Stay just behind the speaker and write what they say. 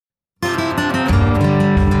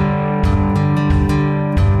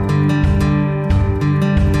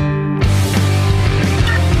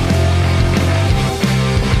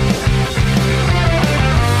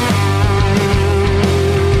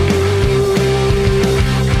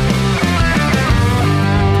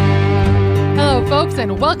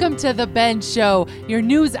and welcome to The Ben Show, your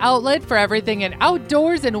news outlet for everything in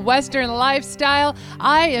outdoors and Western lifestyle.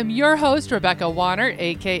 I am your host, Rebecca Warner,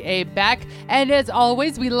 aka Beck, and as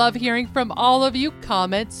always, we love hearing from all of you.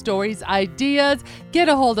 Comments, stories, ideas. Get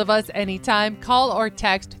a hold of us anytime. Call or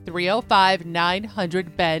text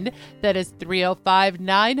 305-900-BEN. That is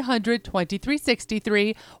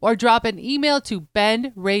 305-900-2363, or drop an email to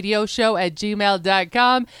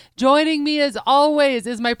benradioshow@gmail.com. Joining me as always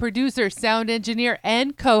is my producer, sound engineer,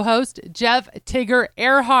 and co-host, Jeff Tigger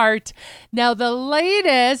Earhart. Now, the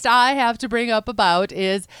latest I have to bring up about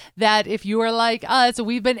is that if you are like us,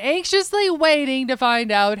 we've been anxiously waiting to find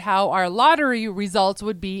out how our lottery results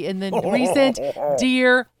would be in the recent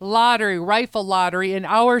deer lottery, rifle lottery in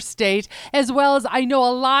our state, as well as I know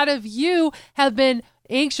a lot of you have been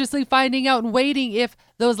anxiously finding out and waiting if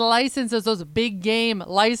those licenses, those big game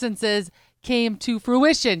licenses came to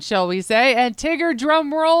fruition, shall we say. And Tigger,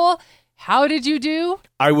 drum roll, how did you do?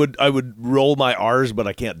 I would roll my R's, but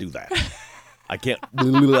I can't do that. I can't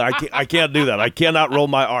do that. I cannot roll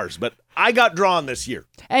my R's, but I got drawn this year.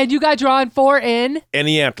 And you got drawn for in?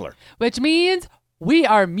 Any antler. Which means we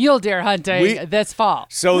are mule deer hunting this fall.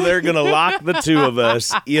 So they're going to lock the two of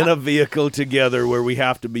us in a vehicle together where we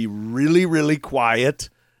have to be really, really quiet.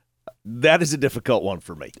 That is a difficult one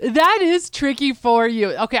for me. That is tricky for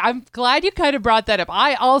you. Okay, I'm glad you kind of brought that up.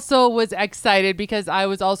 I also was excited because I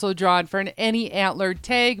was also drawn for an any antlered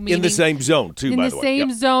tag. In the same zone, too, by the way. In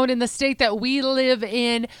the same zone. In the state that we live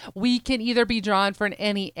in, we can either be drawn for an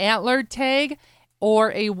any antlered tag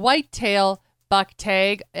or a whitetail buck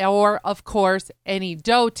tag or, of course, any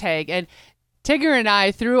doe tag. And Tigger and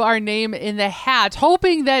I threw our name in the hat,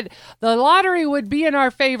 hoping that the lottery would be in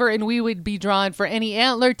our favor and we would be drawn for any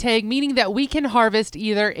antler tag, meaning that we can harvest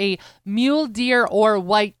either a mule deer or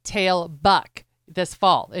whitetail buck this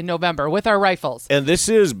fall in November with our rifles. And this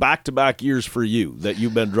is back-to-back years for you that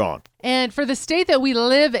you've been drawn. And for the state that we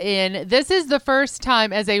live in, this is the first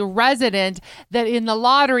time as a resident that in the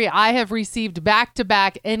lottery I have received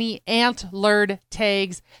back-to-back any antlered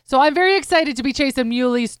tags. So I'm very excited to be chasing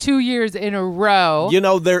muleys 2 years in a row. You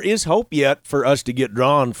know, there is hope yet for us to get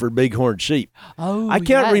drawn for bighorn sheep. Oh, I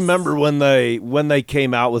can't remember when they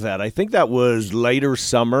came out with that. I think that was later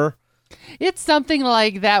summer. It's something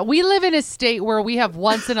like that. We live in a state where we have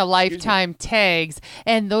once-in-a-lifetime tags,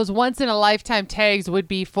 and those once-in-a-lifetime tags would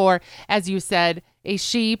be for, as you said, a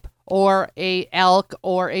sheep or a elk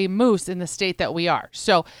or a moose in the state that we are.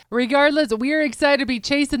 So regardless, we are excited to be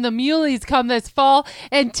chasing the muleys come this fall.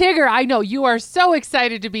 And Tigger, I know you are so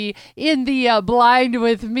excited to be in the blind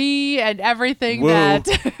with me and everything. Whoa. That...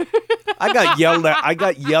 I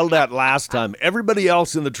got yelled at last time. Everybody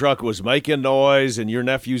else in the truck was making noise and your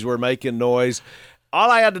nephews were making noise.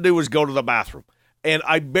 All I had to do was go to the bathroom. And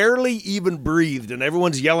I barely even breathed, and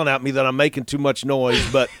everyone's yelling at me that I'm making too much noise.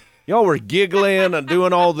 But y'all were giggling and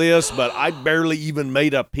doing all this, but I barely even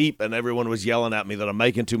made a peep, and everyone was yelling at me that I'm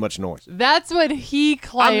making too much noise. That's what he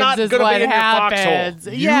claims I'm not is gonna what be in happens.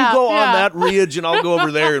 Your foxhole. You go on that ridge, and I'll go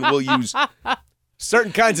over there, and we'll use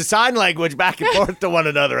certain kinds of sign language back and forth to one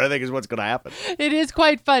another, I think is what's going to happen. It is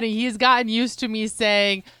quite funny. He's gotten used to me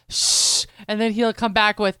saying, shh, and then he'll come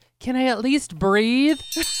back with, can I at least breathe?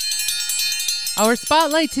 Our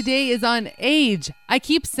spotlight today is on age. I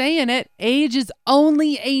keep saying it. Age is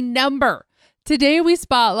only a number. Today we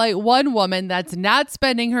spotlight one woman that's not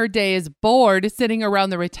spending her days bored sitting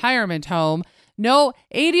around the retirement home. No,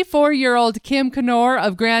 84-year-old Kim Knorr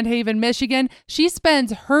of Grand Haven, Michigan, she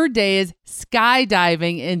spends her days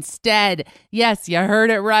skydiving instead. Yes, you heard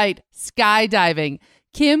it right, skydiving.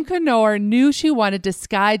 Kim Knorr knew she wanted to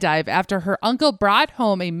skydive after her uncle brought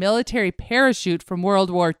home a military parachute from World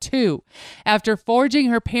War II. After forging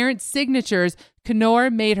her parents' signatures, Knorr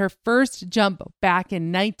made her first jump back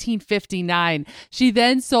in 1959. She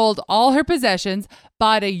then sold all her possessions,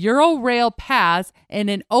 bought a Euro-Rail pass, and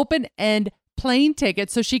an open-end plane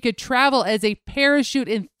ticket so she could travel as a parachute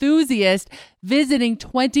enthusiast visiting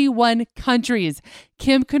 21 countries.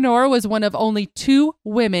 Kim Knorr was one of only 2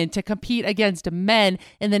 women to compete against men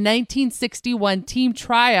in the 1961 team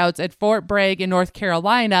tryouts at Fort Bragg in North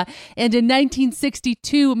Carolina, and in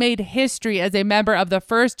 1962 made history as a member of the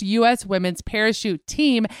first U.S. women's parachute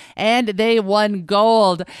team, and they won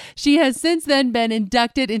gold. She has since then been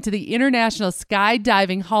inducted into the International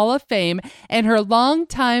Skydiving Hall of Fame, and her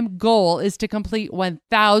longtime goal is to complete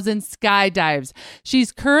 1,000 skydives.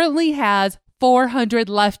 She's currently has 400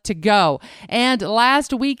 left to go. And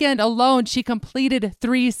last weekend alone, she completed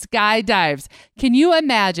 3 skydives. Can you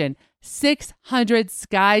imagine 600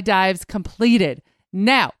 skydives completed?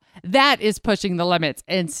 Now, That is pushing the limits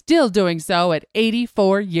and still doing so at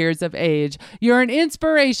 84 years of age. You're an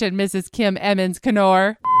inspiration, Mrs. Kim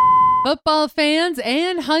Emmons-Knorr. Football fans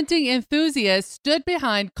and hunting enthusiasts stood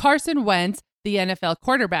behind Carson Wentz, the NFL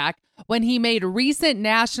quarterback, when he made recent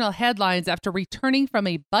national headlines after returning from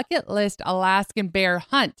a bucket list Alaskan bear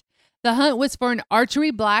hunt. The hunt was for an archery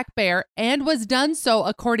black bear and was done so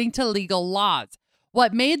according to legal laws.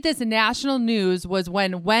 What made this national news was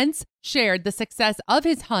when Wentz shared the success of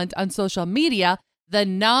his hunt on social media, the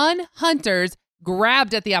non-hunters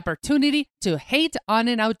grabbed at the opportunity to hate on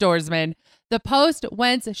an outdoorsman. The post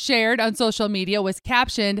Wentz shared on social media was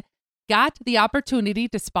captioned, "Got the opportunity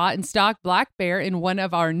to spot and stalk black bear in one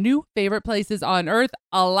of our new favorite places on earth,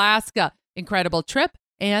 Alaska. Incredible trip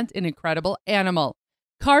and an incredible animal."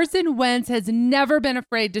 Carson Wentz has never been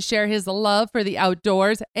afraid to share his love for the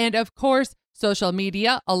outdoors, and of course, social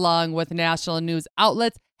media, along with national news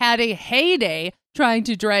outlets, had a heyday trying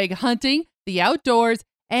to drag hunting, the outdoors,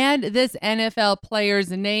 and this NFL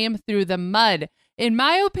player's name through the mud. In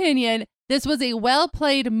my opinion, this was a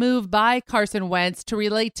well-played move by Carson Wentz to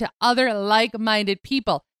relate to other like-minded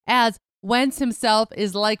people, as Wentz himself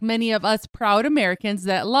is like many of us proud Americans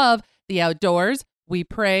that love the outdoors. We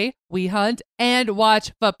pray, we hunt, and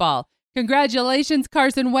watch football. Congratulations,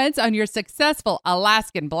 Carson Wentz, on your successful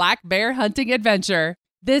Alaskan black bear hunting adventure.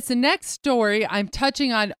 This next story I'm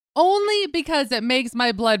touching on only because it makes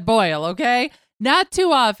my blood boil, okay? Not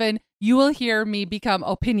too often you will hear me become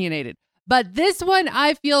opinionated. But this one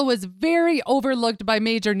I feel was very overlooked by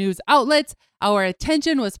major news outlets. Our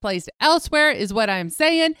attention was placed elsewhere, is what I'm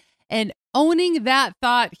saying. And owning that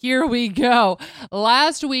thought, here we go.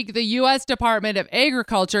 Last week, the U.S. Department of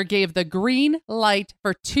Agriculture gave the green light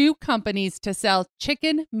for 2 companies to sell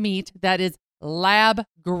chicken meat that is lab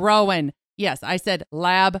grown. Yes, I said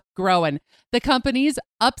lab grown. The companies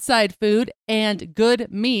Upside Food and Good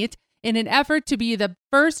Meat, in an effort to be the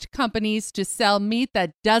first companies to sell meat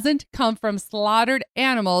that doesn't come from slaughtered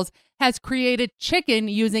animals, has created chicken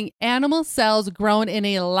using animal cells grown in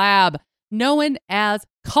a lab, known as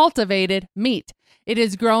cultivated meat. It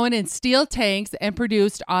is grown in steel tanks and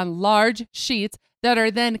produced on large sheets that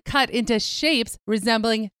are then cut into shapes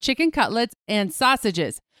resembling chicken cutlets and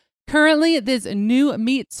sausages. Currently, this new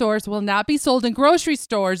meat source will not be sold in grocery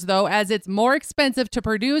stores, though, as it's more expensive to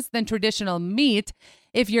produce than traditional meat.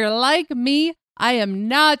 If you're like me, I am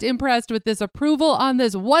not impressed with this approval on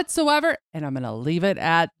this whatsoever, and I'm going to leave it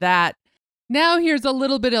at that. Now here's a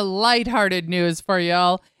little bit of lighthearted news for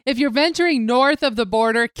y'all. If you're venturing north of the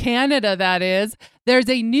border, Canada that is, there's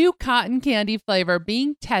a new cotton candy flavor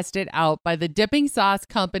being tested out by the dipping sauce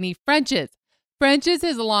company French's. French's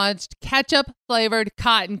has launched ketchup-flavored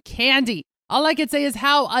cotton candy. All I can say is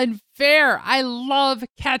how unfair. I love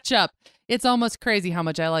ketchup. It's almost crazy how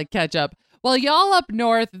much I like ketchup. Well, y'all up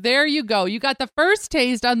north, there you go. You got the first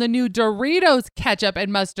taste on the new Doritos ketchup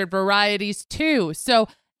and mustard varieties too. So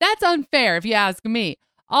that's unfair if you ask me.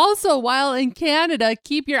 Also, while in Canada,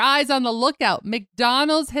 keep your eyes on the lookout.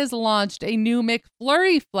 McDonald's has launched a new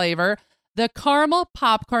McFlurry flavor, the Caramel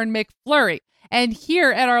Popcorn McFlurry. And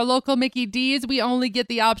here at our local Mickey D's, we only get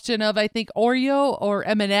the option of, I think, Oreo or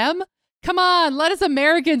M&M. Come on, let us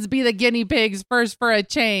Americans be the guinea pigs first for a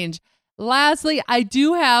change. Lastly, I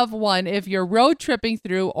do have one if you're road tripping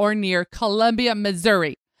through or near Columbia,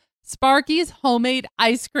 Missouri. Sparky's homemade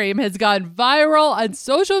ice cream has gone viral on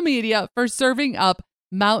social media for serving up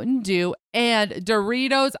Mountain Dew and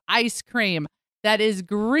Doritos ice cream that is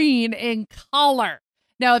green in color.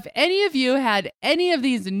 Now, if any of you had any of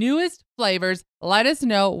these newest flavors, let us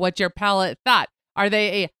know what your palate thought. Are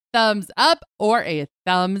they a thumbs up or a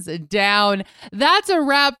thumbs down? That's a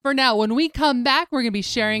wrap for now. When we come back, we're going to be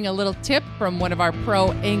sharing a little tip from one of our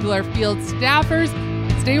pro angler field staffers.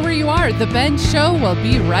 Stay where you are. The Ben Show will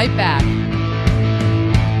be right back.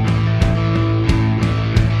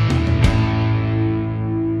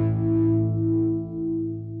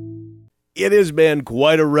 It has been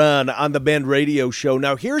quite a run on the Bend Radio Show.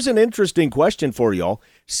 Now, here's an interesting question for y'all.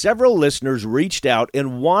 Several listeners reached out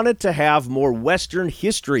and wanted to have more Western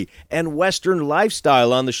history and Western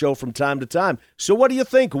lifestyle on the show from time to time. So what do you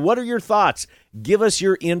think? What are your thoughts? Give us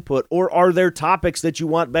your input. Or are there topics that you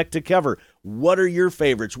want Beck to cover? What are your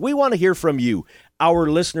favorites? We want to hear from you. Our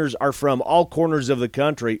listeners are from all corners of the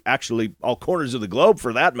country, actually all corners of the globe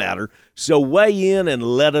for that matter. So weigh in and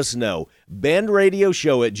let us know.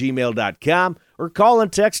 BendRadioShow@gmail.com or call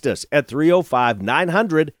and text us at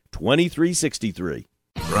 305-900-2363.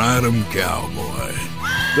 Ride 'em, cowboy.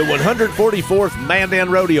 The 144th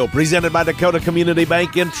Mandan Rodeo, presented by Dakota Community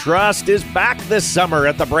Bank and Trust, is back this summer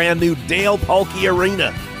at the brand new Dale Pulkey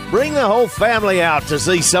Arena. Bring the whole family out to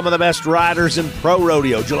see some of the best riders in pro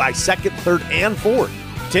rodeo July 2nd, 3rd, and 4th.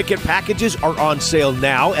 Ticket packages are on sale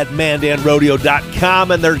now at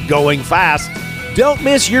mandanrodeo.com, and they're going fast. Don't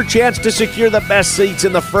miss your chance to secure the best seats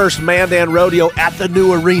in the first Mandan Rodeo at the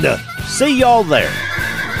new arena. See y'all there.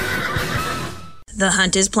 The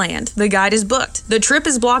hunt is planned. The guide is booked. The trip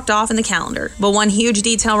is blocked off in the calendar. But one huge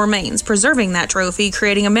detail remains, preserving that trophy,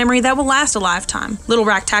 creating a memory that will last a lifetime. Little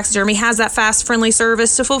Rack Taxidermy has that fast, friendly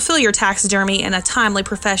service to fulfill your taxidermy in a timely,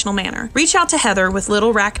 professional manner. Reach out to Heather with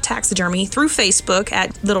Little Rack Taxidermy through Facebook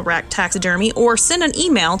at Little Rack Taxidermy or send an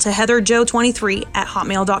email to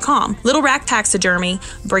heatherjoe23@hotmail.com. Little Rack Taxidermy,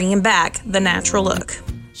 bringing back the natural look.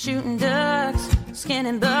 Shooting ducks,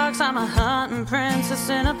 skinning bucks, I'm a hunting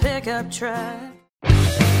princess in a pickup truck.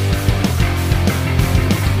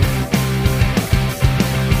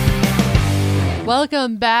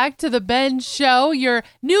 Welcome back to the Ben Show, your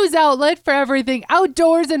news outlet for everything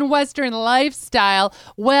outdoors and Western lifestyle.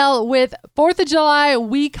 Well, with 4th of July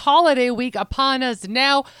week, holiday week upon us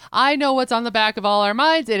now, I know what's on the back of all our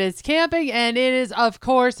minds. It is camping, and it is, of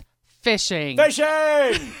course, fishing.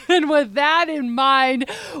 And with that in mind,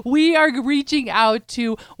 we are reaching out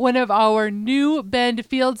to one of our new Bend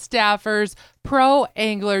field staffers, pro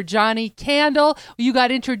angler Johnny Candle. You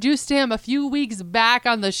got introduced to him a few weeks back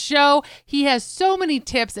on the show. He has so many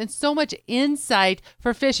tips and so much insight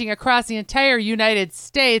for fishing across the entire United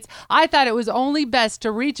States. I thought it was only best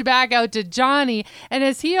to reach back out to Johnny, and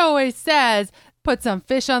as he always says, put some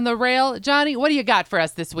fish on the rail. Johnny, what do you got for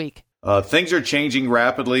us this week? Things are changing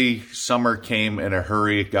rapidly. Summer came in a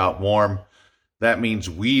hurry. It got warm. That means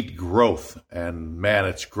weed growth. And man,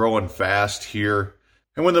 it's growing fast here.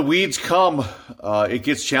 And when the weeds come, it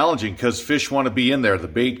gets challenging because fish want to be in there. The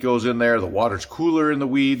bait goes in there. The water's cooler in the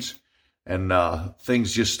weeds. And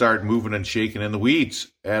things just start moving and shaking in the weeds.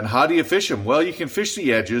 And how do you fish them? Well, you can fish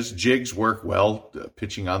the edges. Jigs work well,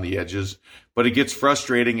 pitching on the edges. But it gets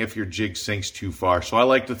frustrating if your jig sinks too far. So I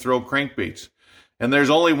like to throw crankbaits. And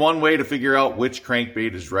there's only one way to figure out which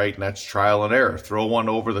crankbait is right, and that's trial and error. Throw one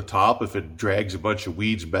over the top. If it drags a bunch of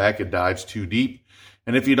weeds back, it dives too deep.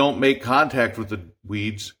 And if you don't make contact with the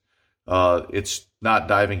weeds, it's not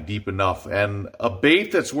diving deep enough. And a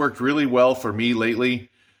bait that's worked really well for me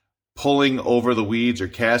lately, pulling over the weeds or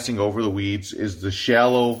casting over the weeds, is the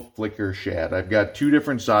shallow flicker shad. I've got two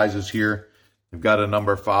different sizes here. I've got a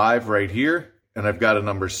number 5 right here, and I've got a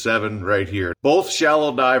number 7 right here. Both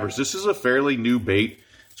shallow divers. This is a fairly new bait.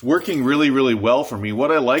 It's working really, really well for me.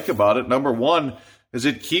 What I like about it, number 1, is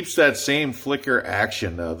it keeps that same flicker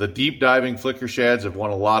action. The deep diving flicker shads have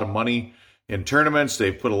won a lot of money in tournaments.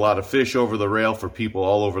 They've put a lot of fish over the rail for people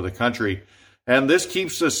all over the country. And this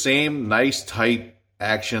keeps the same nice, tight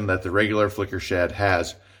action that the regular flicker shad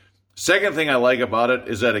has. Second thing I like about it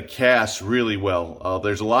is that it casts really well.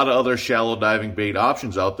 There's a lot of other shallow diving bait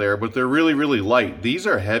options out there, but they're really, really light. These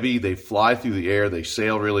are heavy. They fly through the air. They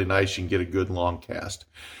sail really nice. You can get a good long cast.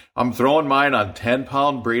 I'm throwing mine on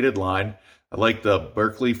 10-pound braided line. I like the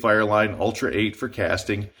Berkley Fireline Ultra 8 for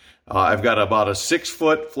casting. I've got about a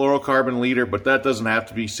 6-foot fluorocarbon leader, but that doesn't have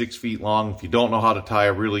to be 6 feet long. If you don't know how to tie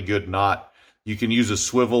a really good knot, you can use a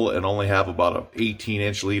swivel and only have about an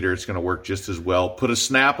 18-inch leader. It's going to work just as well. Put a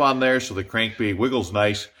snap on there so the crankbait wiggles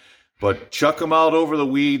nice, but chuck them out over the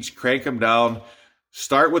weeds, crank them down.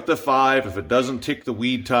 Start with the 5. If it doesn't tick the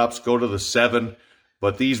weed tops, go to the 7.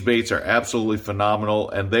 But these baits are absolutely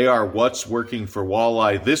phenomenal, and they are what's working for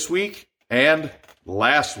walleye this week and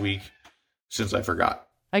last week, since I forgot.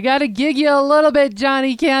 I got to gig you a little bit,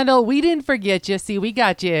 Johnny Candle. We didn't forget you. See, we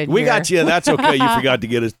got you in We here. got you. That's okay. You forgot to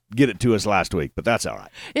get it to us last week, but that's all right.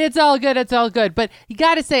 It's all good. It's all good. But you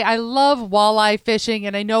got to say, I love walleye fishing,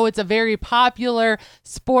 and I know it's a very popular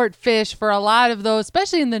sport fish for a lot of those,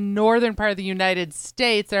 especially in the northern part of the United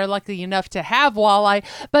States. They're lucky enough to have walleye.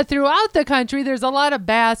 But throughout the country, there's a lot of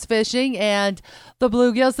bass fishing and the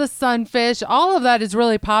bluegills, the sunfish. All of that is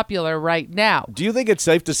really popular right now. Do you think it's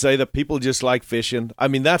safe to say that people just like fishing? I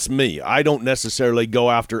mean, that's me. I don't necessarily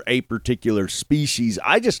go after a particular species.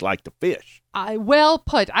 I just like to fish. Well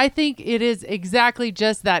put. I think it is exactly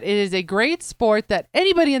just that. It is a great sport that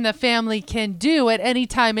anybody in the family can do at any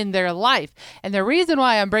time in their life. And the reason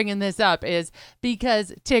why I'm bringing this up is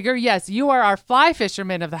because, Tigger, yes, you are our fly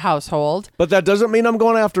fisherman of the household. But that doesn't mean I'm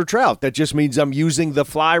going after trout. That just means I'm using the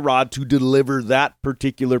fly rod to deliver that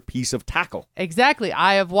particular piece of tackle. Exactly.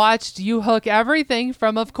 I have watched you hook everything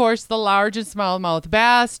from, of course, the large and smallmouth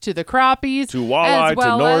bass to the crappies. To walleye,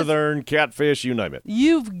 well to northern, catfish, you name it.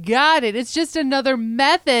 You've got it. It's just another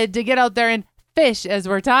method to get out there and fish as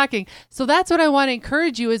we're talking. So that's what I want to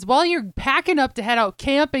encourage you is while you're packing up to head out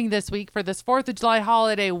camping this week for this 4th of July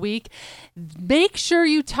holiday week, make sure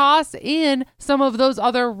you toss in some of those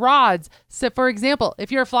other rods. So for example,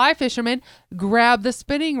 if you're a fly fisherman, grab the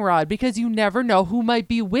spinning rod because you never know who might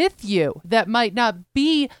be with you that might not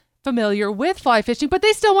be familiar with fly fishing, but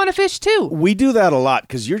they still want to fish too. We do that a lot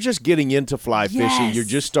because you're just getting into fly fishing. Yes. You're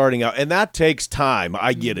just starting out, and that takes time.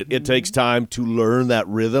 I get it. It takes time to learn that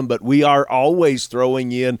rhythm, but we are always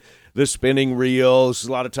throwing in the spinning reels.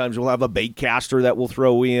 A lot of times we'll have a bait caster that we'll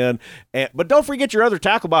throw in, but don't forget your other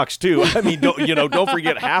tackle box too. I mean, don't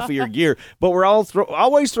forget half of your gear. But we're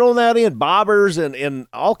always throwing that in, bobbers and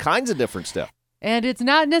all kinds of different stuff. And it's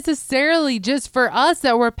not necessarily just for us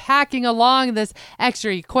that we're packing along this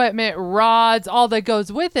extra equipment, rods, all that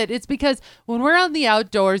goes with it. It's because when we're out in the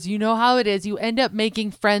outdoors, you know how it is. You end up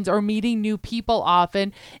making friends or meeting new people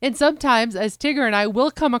often. And sometimes, as Tigger and I will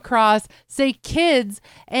come across, say, kids,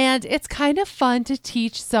 and it's kind of fun to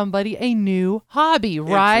teach somebody a new hobby,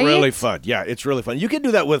 right? It's really fun. Yeah, it's really fun. You can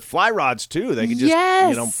do that with fly rods too. They can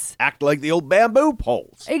just, act like the old bamboo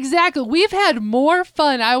poles. Exactly. We've had more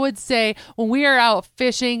fun, I would say, when we are out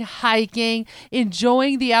fishing, hiking,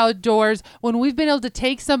 enjoying the outdoors, when we've been able to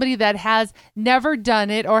take somebody that has never done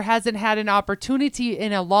it or hasn't had an opportunity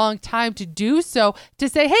in a long time to do so, to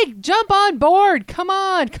say, hey, jump on board. Come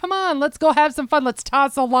on. Let's go have some fun. Let's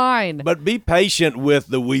toss a line. But be patient with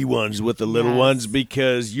the wee ones, with the little ones,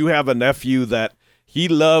 because you have a nephew that he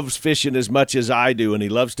loves fishing as much as I do, and he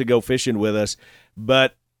loves to go fishing with us.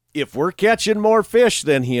 But if we're catching more fish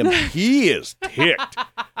than him, he is ticked.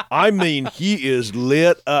 I mean, he is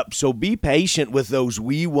lit up. So be patient with those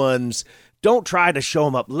wee ones. Don't try to show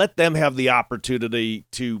them up. Let them have the opportunity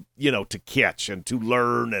to catch and to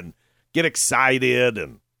learn and get excited.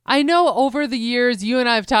 And I know over the years, you and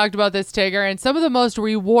I have talked about this, Tigger, and some of the most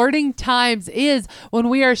rewarding times is when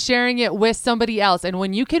we are sharing it with somebody else. And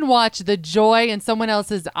when you can watch the joy in someone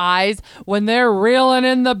else's eyes when they're reeling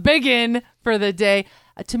in the biggin for the day.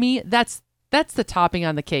 To me, that's the topping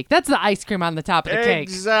on the cake. That's the ice cream on the top of the cake.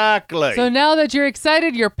 Exactly. So now that you're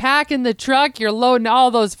excited, you're packing the truck, you're loading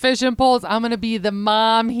all those fishing poles. I'm going to be the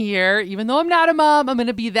mom here. Even though I'm not a mom, I'm going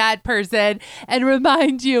to be that person and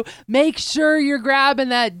remind you, make sure you're grabbing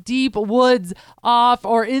that deep woods off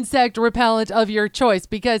or insect repellent of your choice,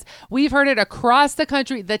 because we've heard it across the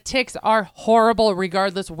country. The ticks are horrible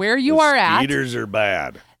regardless where you are at. Skeeters are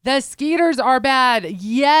bad. The skeeters are bad.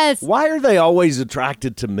 Yes. Why are they always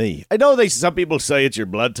attracted to me? I know some people say it's your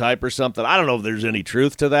blood type or something. I don't know if there's any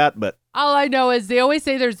truth to that, but all I know is they always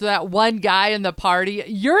say there's that one guy in the party.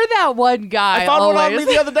 You're that one guy. I found one on me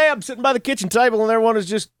the other day. I'm sitting by the kitchen table, and everyone is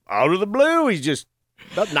just out of the blue. He's just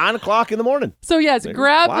about 9 o'clock in the morning. So yes,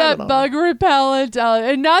 grab that bug repellent,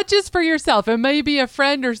 and not just for yourself. It may be a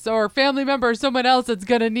friend or family member or someone else that's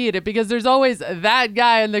going to need it, because there's always that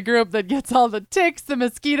guy in the group that gets all the ticks, the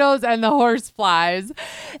mosquitoes, and the horse flies.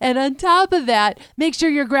 And on top of that, make sure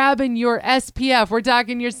you're grabbing your SPF. We're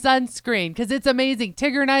talking your sunscreen, because it's amazing.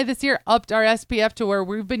 Tigger and I this year upped our SPF to where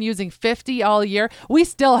we've been using 50 all year. We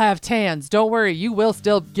still have tans. Don't worry, you will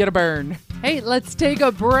still get a burn. Hey, let's take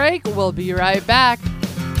a break. We'll be right back.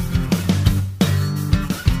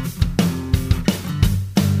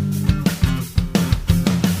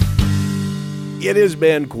 It has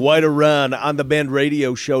been quite a run on the Bend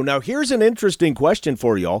Radio Show. Now, here's an interesting question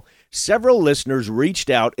for y'all. Several listeners reached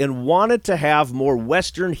out and wanted to have more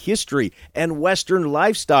Western history and Western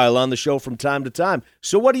lifestyle on the show from time to time.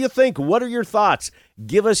 So what do you think? What are your thoughts?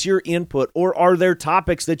 Give us your input. Or are there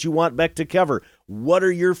topics that you want Beck to cover? What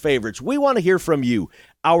are your favorites? We want to hear from you.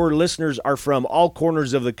 Our listeners are from all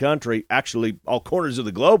corners of the country, actually all corners of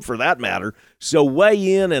the globe for that matter. So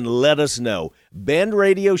weigh in and let us know.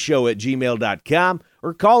 BendRadioShow@gmail.com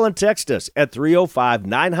or call and text us at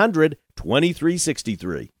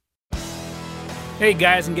 305-900-2363. Hey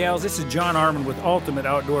guys and gals, this is John Arman with Ultimate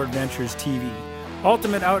Outdoor Adventures TV.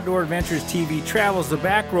 Ultimate Outdoor Adventures TV travels the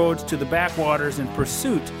back roads to the backwaters in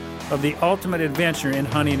pursuit of the ultimate adventure in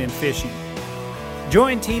hunting and fishing.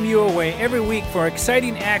 Join Team UOA every week for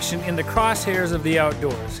exciting action in the crosshairs of the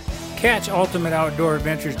outdoors. Catch Ultimate Outdoor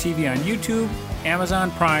Adventures TV on YouTube, Amazon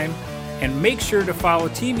Prime, and make sure to follow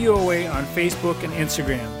Team UOA on Facebook and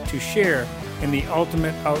Instagram to share in the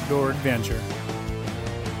ultimate outdoor adventure.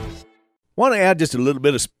 Want to add just a little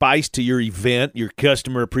bit of spice to your event, your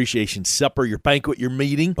customer appreciation supper, your banquet, your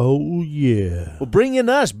meeting? Oh, yeah. Well, bring in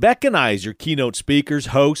us, Beck and I, as your keynote speakers,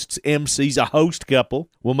 hosts, MCs, a host couple.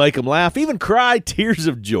 We'll make them laugh, even cry tears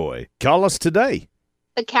of joy. Call us today.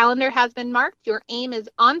 The calendar has been marked, your aim is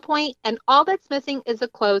on point, and all that's missing is the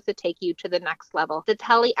clothes to take you to the next level.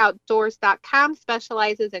 Detelioutdoors.com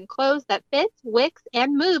specializes in clothes that fit, wicks,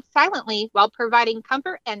 and move silently while providing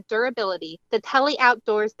comfort and durability.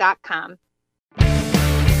 Detelioutdoors.com.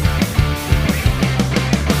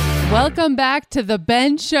 Welcome back to The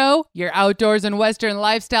Ben Show, your outdoors and Western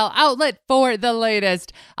lifestyle outlet for the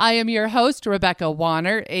latest. I am your host, Rebecca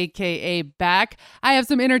Warner, aka Beck. I have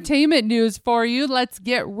some entertainment news for you. Let's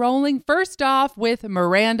get rolling. First off with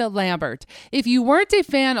Miranda Lambert. If you weren't a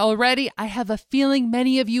fan already, I have a feeling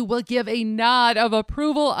many of you will give a nod of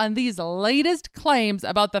approval on these latest claims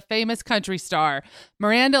about the famous country star.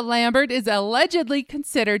 Miranda Lambert is allegedly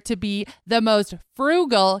considered to be the most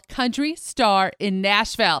frugal country star in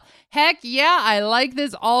Nashville. Heck yeah, I like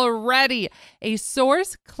this already. A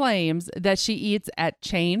source claims that she eats at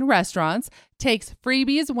chain restaurants, takes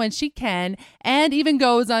freebies when she can, and even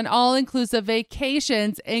goes on all-inclusive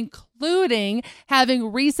vacations, including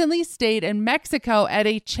having recently stayed in Mexico at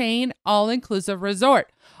a chain all-inclusive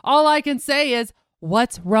resort. All I can say is,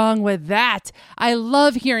 what's wrong with that? I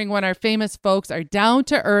love hearing when our famous folks are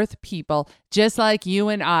down-to-earth people, just like you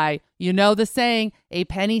and I. You know the saying, a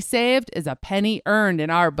penny saved is a penny earned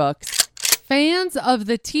in our books. Fans of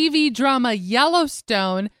the TV drama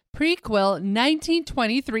Yellowstone prequel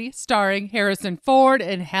 1923 starring Harrison Ford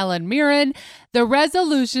and Helen Mirren, the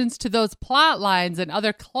resolutions to those plot lines and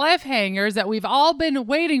other cliffhangers that we've all been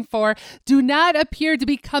waiting for do not appear to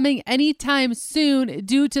be coming anytime soon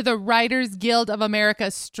due to the Writers Guild of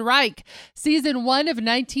America strike. Season 1 of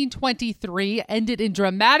 1923 ended in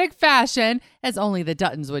dramatic fashion, as only the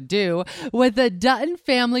Duttons would do, with the Dutton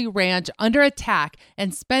family ranch under attack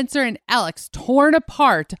and Spencer and Alex torn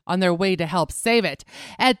apart on their way to help save it.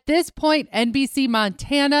 At this point, NBC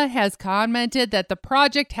Montana has commented that the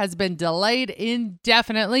project has been delayed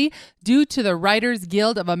indefinitely due to the Writers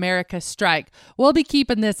Guild of America strike. We'll be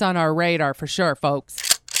keeping this on our radar for sure,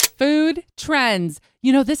 folks. Food trends.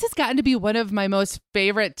 You know, this has gotten to be one of my most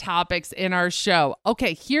favorite topics in our show.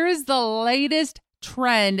 Okay, here's the latest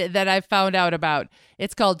trend that I found out about.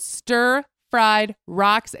 It's called stir-fried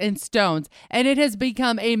rocks and stones, and it has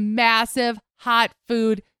become a massive hot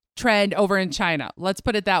food trend over in China. Let's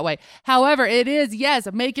put it that way. However, it is, yes,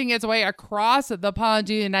 making its way across the pond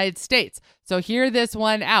to the United States. So hear this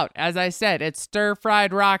one out. As I said, it's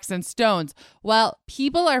stir-fried rocks and stones. Well,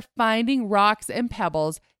 people are finding rocks and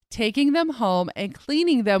pebbles, taking them home and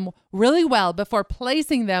cleaning them really well before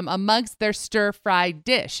placing them amongst their stir-fried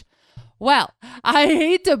dish. Well, I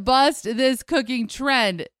hate to bust this cooking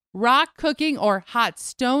trend. Rock cooking or hot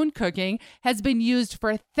stone cooking has been used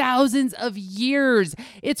for thousands of years.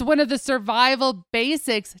 It's one of the survival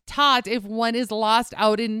basics taught if one is lost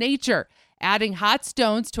out in nature. Adding hot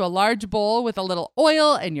stones to a large bowl with a little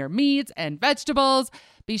oil and your meats and vegetables.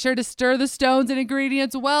 Be sure to stir the stones and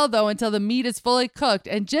ingredients well, though, until the meat is fully cooked.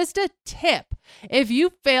 And just a tip, if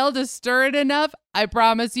you fail to stir it enough, I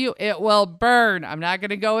promise you it will burn. I'm not going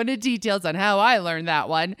to go into details on how I learned that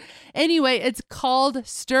one. Anyway, it's called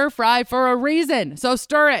stir fry for a reason. So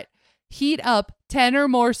stir it. Heat up 10 or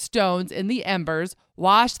more stones in the embers.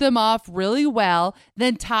 Wash them off really well,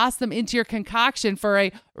 then toss them into your concoction for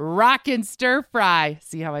a rockin' stir fry.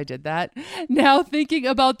 See how I did that? Now, thinking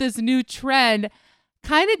about this new trend,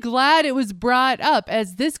 kind of glad it was brought up,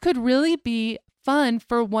 as this could really be fun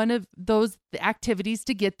for one of those activities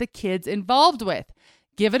to get the kids involved with.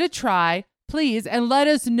 Give it a try, please, and let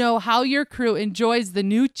us know how your crew enjoys the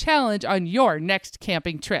new challenge on your next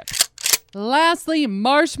camping trip. Lastly,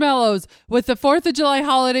 marshmallows. With the 4th of July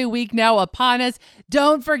holiday week now upon us,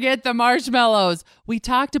 don't forget the marshmallows. We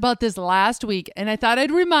talked about this last week, and I thought I'd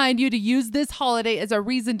remind you to use this holiday as a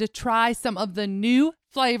reason to try some of the new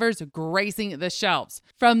flavors gracing the shelves.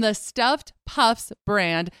 From the Stuffed Puffs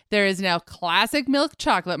brand, there is now classic milk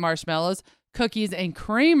chocolate marshmallows, cookies and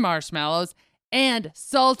cream marshmallows, and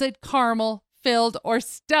salted caramel filled or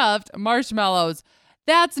stuffed marshmallows.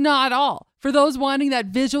 That's not all. For those wanting that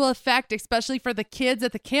visual effect, especially for the kids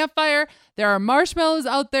at the campfire, there are marshmallows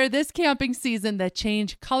out there this camping season that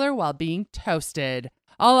change color while being toasted.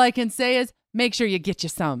 All I can say is make sure you get you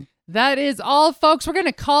some. That is all, folks. We're going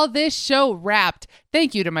to call this show wrapped.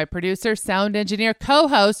 Thank you to my producer, sound engineer,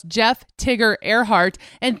 co-host, Jeff Tigger Earhart.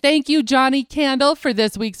 And thank you, Johnny Candle, for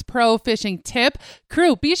this week's pro fishing tip.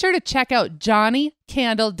 Crew, be sure to check out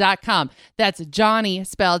JohnnyCandle.com. That's Johnny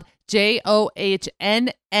spelled Johnnnie,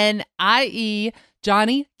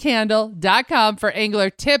 JohnnyCandle.com for angler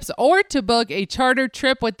tips or to book a charter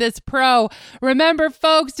trip with this pro. Remember,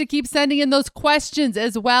 folks, to keep sending in those questions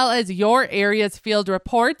as well as your area's field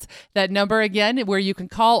reports. That number again, where you can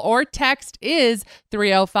call or text, is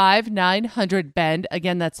 305-900-BEND.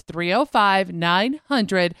 Again, that's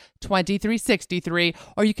 305-900-2363.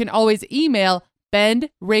 Or you can always email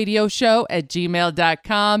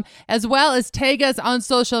bendradioshow@gmail.com, as well as tag us on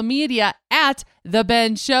social media at The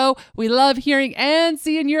Ben Show. We love hearing and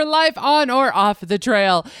seeing your life on or off the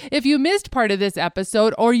trail. If you missed part of this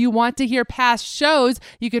episode or you want to hear past shows,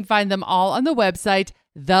 you can find them all on the website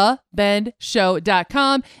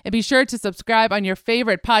thebendshow.com, and be sure to subscribe on your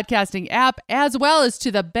favorite podcasting app, as well as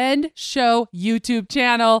to the Bend Show YouTube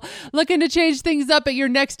channel. Looking to change things up at your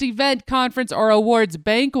next event, conference, or awards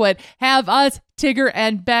banquet? Have us, Tigger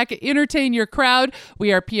and Beck, entertain your crowd.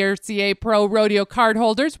 We are PRCA Pro Rodeo card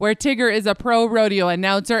holders, where Tigger is a pro rodeo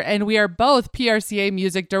announcer, and we are both PRCA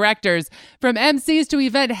music directors. From MCs to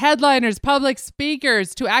event headliners, public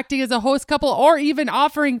speakers, to acting as a host couple, or even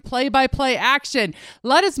offering play-by-play action,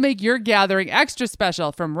 let us make your gathering extra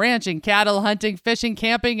special. From ranching, cattle hunting, fishing,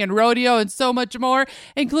 camping, and rodeo, and so much more,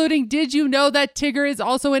 including, did you know that Tigger is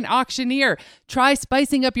also an auctioneer? Try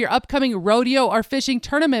spicing up your upcoming rodeo or fishing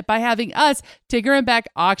tournament by having us, Tigger and Beck,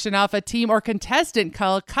 auction off a team or contestant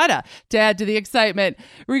Calcutta to add to the excitement.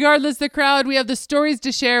 Regardless the crowd, we have the stories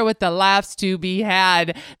to share with the laughs to be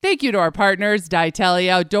had. Thank you to our partners, Ditelli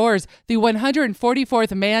Outdoors, the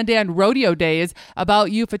 144th Mandan Rodeo Days,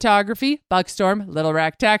 About You Photography, Buckstorm, Little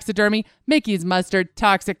Rack Taxidermy, Mickey's Mustard,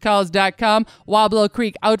 ToxicCalls.com, Wablo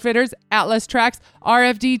Creek Outfitters, Atlas Tracks,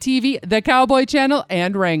 RFD TV, The Cowboy Channel,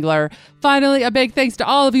 and Wrangler. Finally, a big thanks to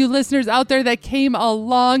all of you listeners out there that came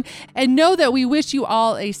along, and know that we wish you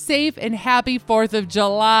all a safe and happy 4th of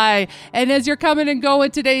July. And as you're coming and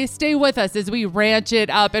going today, stay with us as we ranch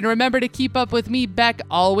it up. And remember to keep up with me, Beck,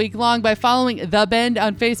 all week long by following The Bend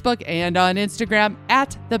on Facebook and on Instagram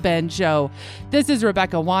at The Bend Show. This is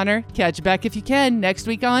Rebecca Warner. Catch Beck if you can next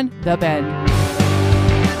week on The Bend.